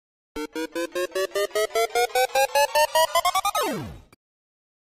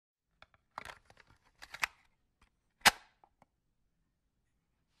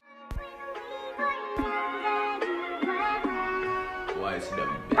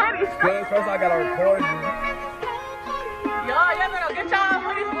First I gotta record you. Y'all better get y'all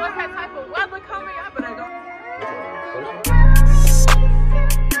hoodies for that type of weather coming. Y'all better go.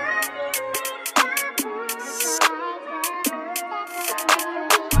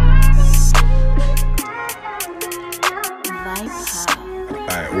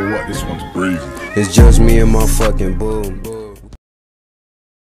 Alright, well what? This one's breezy. It's just me and my fucking boom.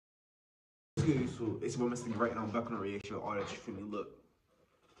 It's what Mr. Right now. I'm back on the reaction. All that you feel me. Look,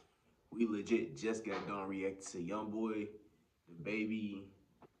 we legit just got done reacting to YoungBoy, the Baby,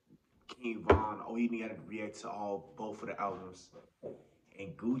 King Von. Oh, he got to react to both of the albums.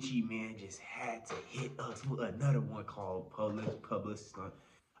 And Gucci man just had to hit us with another one called Publicity. Stunt.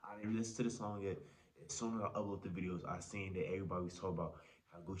 I didn't listen to the song yet. As soon as I upload the videos, I seen that everybody was talking about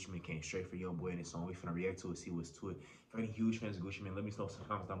how Gucci man came straight for YoungBoy in this song. We finna react to it, see what's to it. If any huge fans of Gucci man, let me know some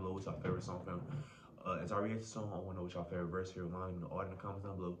comments down below what's your favorite song from him. As I react to the song, I wanna know what your favorite verse, favorite line, all in the comments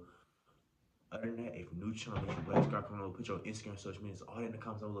down below. Other than that, if you're new channel, if you're subscribe, put your Instagram, social medias, all in the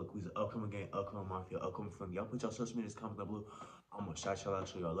comments down below. Who's an upcoming gang, upcoming mafia, upcoming film. Y'all put your social medias, comments down below. I'm gonna shout y'all out,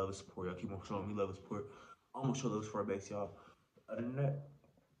 show y'all love and support. Y'all keep on showing me love and support. I'm gonna show love for back, y'all. Other than that,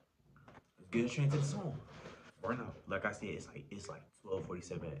 let's get straight into the song. Right now, like I said, it's like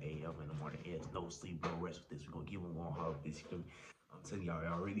 12:47 a.m. in the morning. There's no sleep, no rest with this. We're gonna keep on going hard with this. You feel me? I'm telling y'all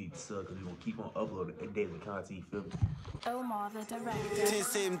really need to sub because we're gonna keep on uploading daily content. You feel me? Omar the director.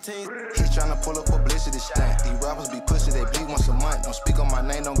 10-17. He's trying to pull up publicity stunt. These rappers be pussy, they bleed once a month. Don't speak on my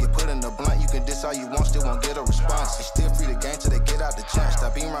name, don't get put in the blunt. You can diss all you want, still won't get a response. They still free the game till they get out the chance.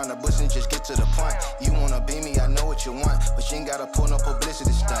 Stop being around the bush and just get to the point. You wanna be me, I know what you want, but you ain't gotta pull no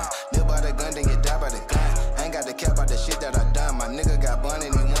publicity stunt. Live by the gun, then you die by the gun. I ain't got to cap out the shit that I done. My nigga got bun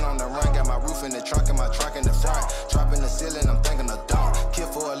and he went on the run. Got my roof in the trunk and my trunk in the front. Dropping the ceiling, I'm thinking of dumb. Kill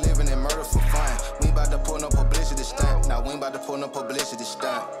for a living and murder for fun. We ain't about to pull no publicity stunt. Now we ain't about to pull no publicity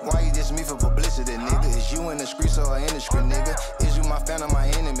stunt. Why you just me for publicity, nigga? Is you in the streets or in the street, nigga? Is you my fan or my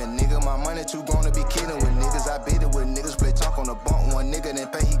enemy, nigga? My money too grown to be kidding with niggas. I beat it with niggas, play talk on the bump. One nigga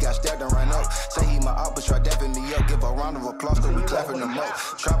didn't pay, he got stabbed and ran up. Say he my op, but try dapping me up. Give a round of applause, cause we clapping them up.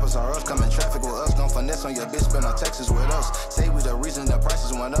 Trappers are us, coming traffic with us. Gon' finesse on your bitch, spend on Texas with us. Say we the reason the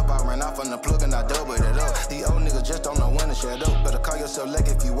prices went up. I ran off on the plug and I doubled it up. The old niggas just don't know when to shut up. Better call yourself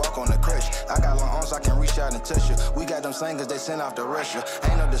lucky if you walk on the crash. I got long arms, I can reach out and touch you. We got them singers, they send off to Russia.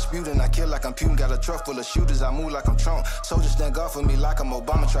 Ain't no disputing, I kill like I'm Putin. Got a truck full of shooters, I move like I'm Trump. Soldiers stand guard for me like I'm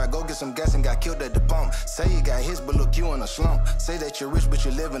Obama. Try go get some gas and got killed at the pump. Say you got hits, but look, you in a slump. Say that you're rich, but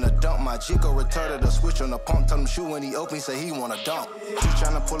you live in a dump. My Chico retarded a switch on the pump. Tell him shoot when he open, say he wanna dump. He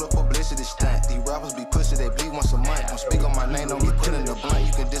tryna pull up publicity stunt. These rappers be pussy, they bleed once a month. Don't speak on my name, don't get put in the blunt.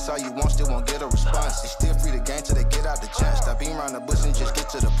 You can diss all you want, still won't get a response. They still free the game till they get out the chance. Stop being around the bush and just get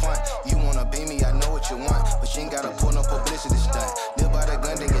to the point. You wanna be me, I know what you want, but you ain't gotta pull no publicity stunt. Live by the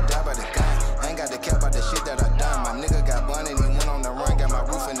gun, then you die by the gun. I ain't got to cap out the shit that I done. My nigga got bun and he went on the run. Got my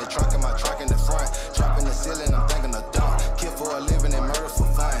roof in the trunk and my trunk in the front. Dropping the ceiling, I'm thinking of dumb. Kill for a living and murder for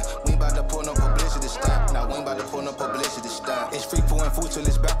fun. We ain't about to pull no publicity stunt. Now we ain't about to pull no publicity stunt. It's free for and food till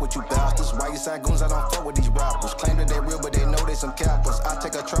it's back with you bastards. Why you side goons? I don't fuck with these rappers. Claim that they real, but they know they some cappers. I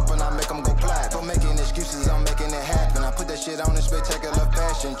take a trap and I make them go flat. For making excuses, I'm making it happen. I put that shit on in spectacular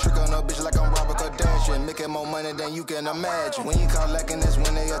fashion. Trick on a bitch like I'm Robert Kardashian. Making more money than you can imagine. When you call lacking, that's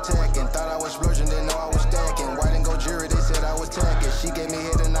when they attacking. Thought I was splurging, didn't know I was stacking. White and gold jury, they said I was tacking. She gave me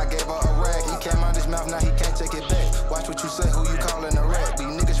head and I gave her a rack. He came out his mouth, now he can't take it back. Watch what you say, who you calling a rat. These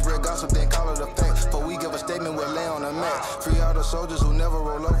niggas spread gossip, then call it a fact. But we give a statement, we'll lay on the mat. Free all the soldiers who never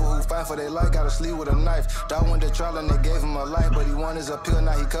roll over, who fight for their life, gotta sleep with a knife. Dog went to trial and they gave him a life, but he won his appeal,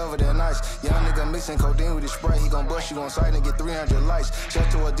 now he covered in ice. Young nigga mixing codeine with his Sprite, he gon' bust you on sight and get 300 lights. Check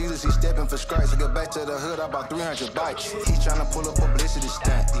to Adidas, he stepping for stripes. I get back to the hood, I bought 300 bikes. He tryna pull up publicity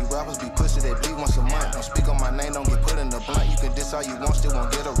stunt. These rappers be pussy, they bleed once a month. Don't speak on my name, don't get put in the blunt. You can diss all you want, still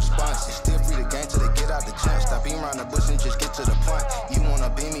won't get a response. They still free the game till they get out the chance. Stop being around the bush and just get to the point. You wanna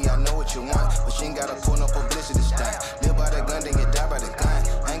be me, I know what you want, but you ain't gotta pull no publicity stunt. Live by the gun, then you die by the gun.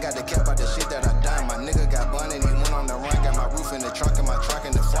 I ain't got to cap out the shit that I done. My nigga got bun and he went on the run. Got my roof in the trunk and my trunk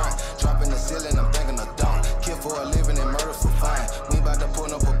in the front. Dropping the ceiling, I'm thinking of dumb. Kill for a living and murder for fun. We ain't about to pull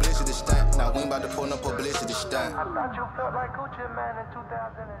no publicity stunt. Now we ain't about to pull no publicity stunt. I thought you felt like Gucci man in 2006.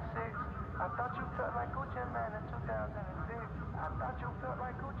 I thought you felt like Gucci man in 2006. I thought you felt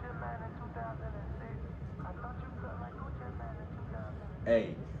like Gucci man in 2006. I thought you felt like Gucci man in 2006.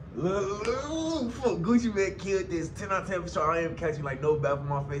 Hey, Fuck, Gucci Man killed this. 10 out of 10 for sure. I ain't catching like no bad for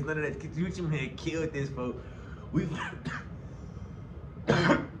my face. None of that. Gucci Man killed this, folks. We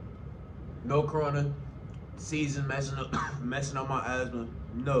no corona season messing up my asthma.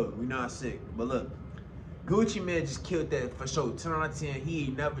 No, we not sick. But look, Gucci Man just killed that for sure. 10 out of 10. He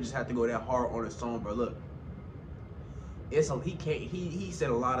ain't never just had to go that hard on a song, bro. Look. He said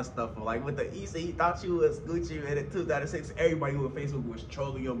a lot of stuff like with the he said he thought you was Gucci Man in 2006. Everybody who on Facebook was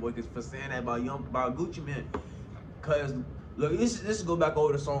trolling Young Boy for saying that about Gucci Man. Cause look, this go back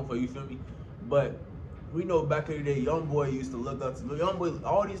over the song for you, feel me? But we know back in the day, Young Boy used to look up to Young Boy.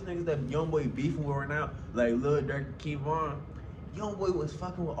 All these niggas that Young Boy beefing with right now, like Lil Durk, King Von, Young Boy was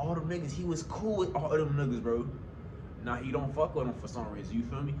fucking with all them niggas. He was cool with all them niggas, bro. Now he don't fuck with them for some reason. You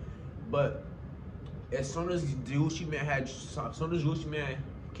feel me? But as soon as Gucci Man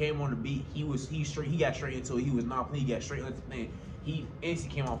came on the beat, he got straight into it. He was not playing. He got straight into the thing. He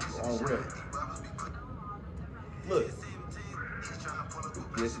instantly came off on real. Look,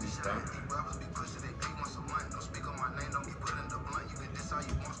 Publicity Stunt.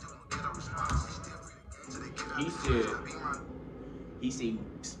 He said,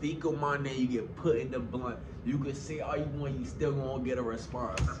 speak on my name, you get put in the blunt. You can say all you want, you still gonna get a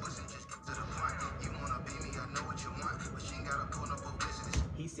response.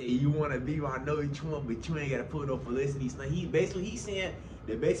 He said, you wanna be my, I know what you want, but you ain't gotta put no publicity stunt. He's saying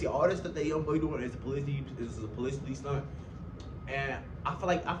that basically all this stuff that Young Boy doing is a publicity stunt. And I feel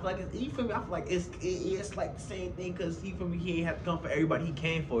like it's, you feel me? I feel like it's like the same thing, cause he feel me, he ain't have to come for everybody he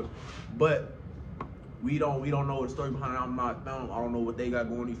came for. But we don't know the story behind it. I'm not them. I don't know what they got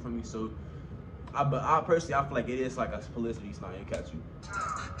going, you feel me? So I personally I feel like it is like a publicity stunt. You catch you.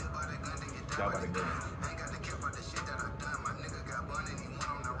 Y'all about to go.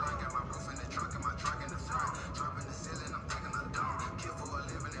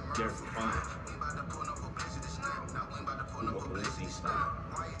 Careful, fun.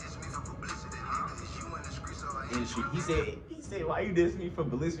 Industry. He said, why you diss me for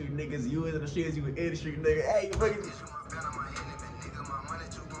publicity, niggas? You in the streets, you an industry nigga. Hey, you fucking.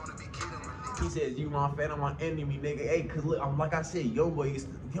 He says, you my fan, I'm my enemy, nigga. Hey, cause look, like I said, Young Boy,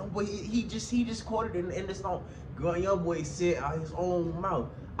 he just quoted in the song. Young Boy said out his own mouth,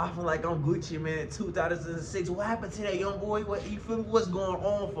 I feel like I'm Gucci Man in 2006. What happened to that, Young Boy? What you feel? What's going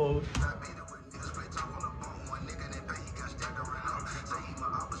on, folks?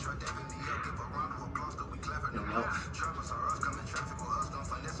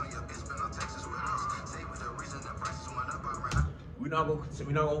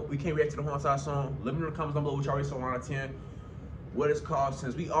 We can't react to the whole entire song. Let me know in the comments down below what y'all rate song 1 out of 10. What it's called,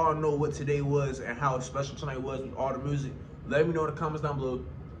 since we all know what today was and how special tonight was with all the music. Let me know in the comments down below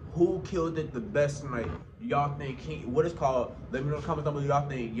who killed it the best tonight. Y'all think what it's called? Let me know in the comments down below. Y'all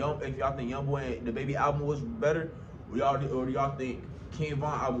think if y'all think Young Boy and the Baby album was better, or do y'all think King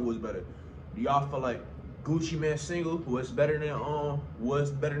Von album was better? Do y'all feel like Gucci Man single was better than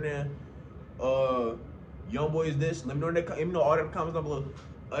Young Boy is this? Let me know in the all in the comments down below.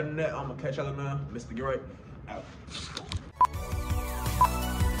 Other than that, I'm gonna catch y'all now. Mr. Get Right out.